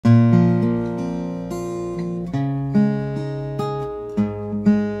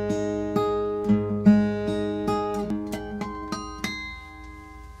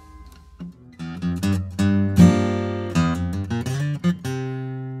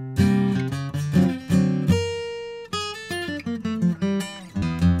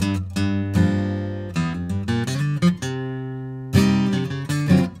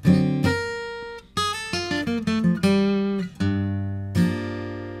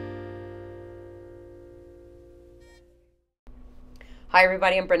Hi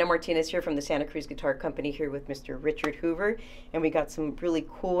everybody, I'm Bryn Martinez here from the Santa Cruz Guitar Company here with Mr. Richard Hoover, and we got some really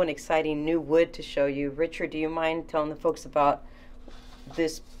cool and exciting new wood to show you. Richard, do you mind telling the folks about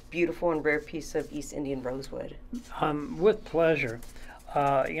this beautiful and rare piece of East Indian Rosewood? With pleasure.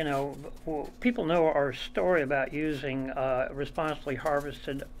 People know our story about using responsibly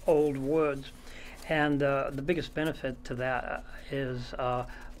harvested old woods, and the biggest benefit to that is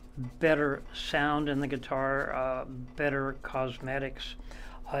better sound in the guitar, better cosmetics,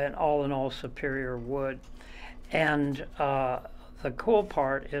 and all in all superior wood. And the cool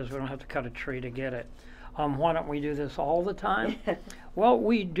part is we don't have to cut a tree to get it. Why don't we do this all the time? Well,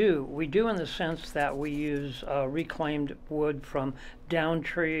 we do. We do in the sense that we use reclaimed wood from down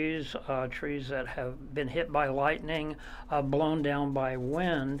trees, trees that have been hit by lightning, blown down by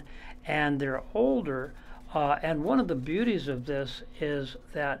wind, and they're older. And one of the beauties of this is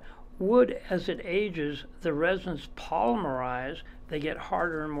that wood, as it ages, the resins polymerize, they get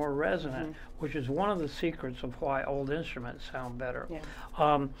harder and more resonant, which is one of the secrets of why old instruments sound better.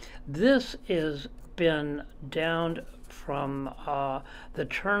 Yeah. This is been downed from the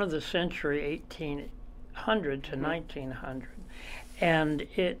turn of the century, 1800 to 1900, and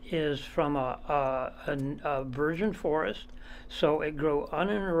it is from a virgin forest, so it grew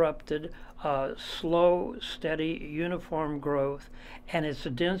uninterrupted, slow, steady, uniform growth, and it's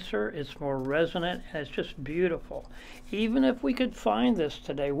denser, it's more resonant, and it's just beautiful. Even if we could find this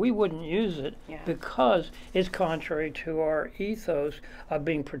today, we wouldn't use it because it's contrary to our ethos of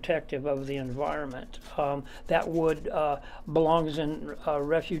being protective of the environment. That wood belongs in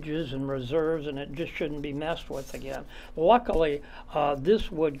refuges and reserves, and it just shouldn't be messed with again. Luckily,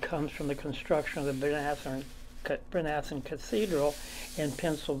 this wood comes from the construction of the Bryn Athyn Cathedral in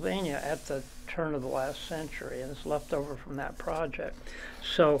Pennsylvania at the turn of the last century, and it's left over from that project.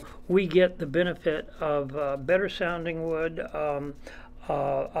 So we get the benefit of better sounding wood,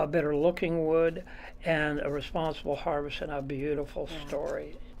 a better looking wood, and a responsible harvest, and a beautiful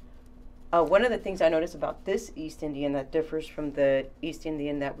story. One of the things I noticed about this East Indian that differs from the East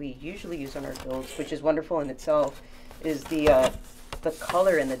Indian that we usually use on our builds, which is wonderful in itself, is the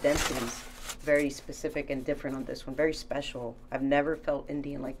color and the densities. Very specific and different on this one. Very special. I've never felt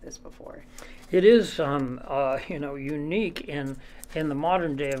Indian like this before. It is, unique in the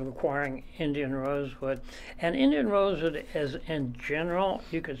modern day of acquiring Indian rosewood. And Indian rosewood, is in general,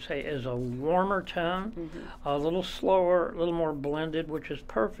 you could say, is a warmer tone, a little slower, a little more blended, which is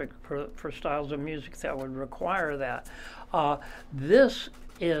perfect for styles of music that would require that. This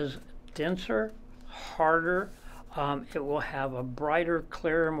is denser, harder. It will have a brighter,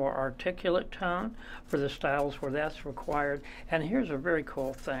 clearer, more articulate tone for the styles where that's required. And here's a very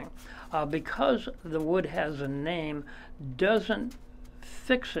cool thing. Because the wood has a name, doesn't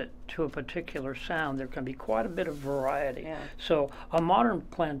fix it to a particular sound. There can be quite a bit of variety. Yeah. So a modern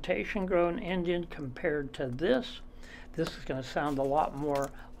plantation-grown Indian compared to this is going to sound a lot more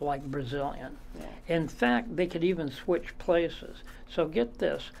like Brazilian. Yeah. In fact, they could even switch places. So get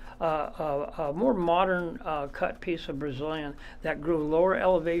this, a more modern cut piece of Brazilian that grew lower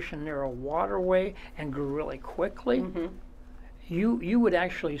elevation near a waterway and grew really quickly, you would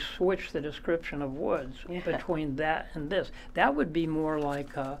actually switch the description of woods between that and this. That would be more like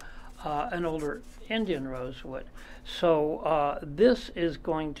an older Indian rosewood. So this is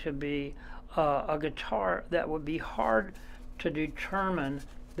going to be a guitar that would be hard to determine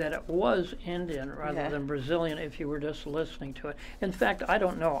that it was Indian rather than Brazilian if you were just listening to it. In fact, I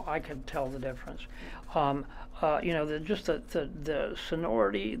don't know. I could tell the difference. The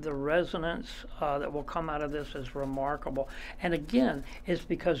sonority, the resonance that will come out of this is remarkable. And again, it's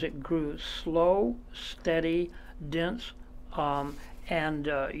because it grew slow, steady, dense, and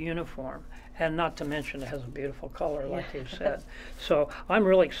uniform. And not to mention it has a beautiful color, like you said. So I'm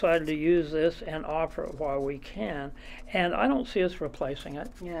really excited to use this and offer it while we can. And I don't see us replacing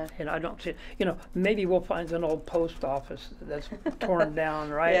it. Yeah. And I don't see, maybe we'll find an old post office that's torn down,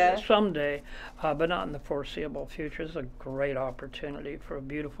 right? Someday, but not in the foreseeable future. It's a great opportunity for a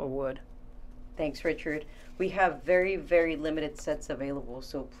beautiful wood. Thanks, Richard. We have very, very limited sets available,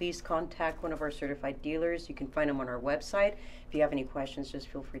 so please contact one of our certified dealers. You can find them on our website. If you have any questions, just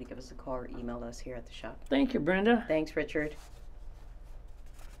feel free to give us a call or email us here at the shop. Thank you, Brenda. Thanks, Richard.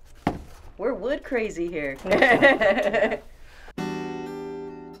 We're wood crazy here.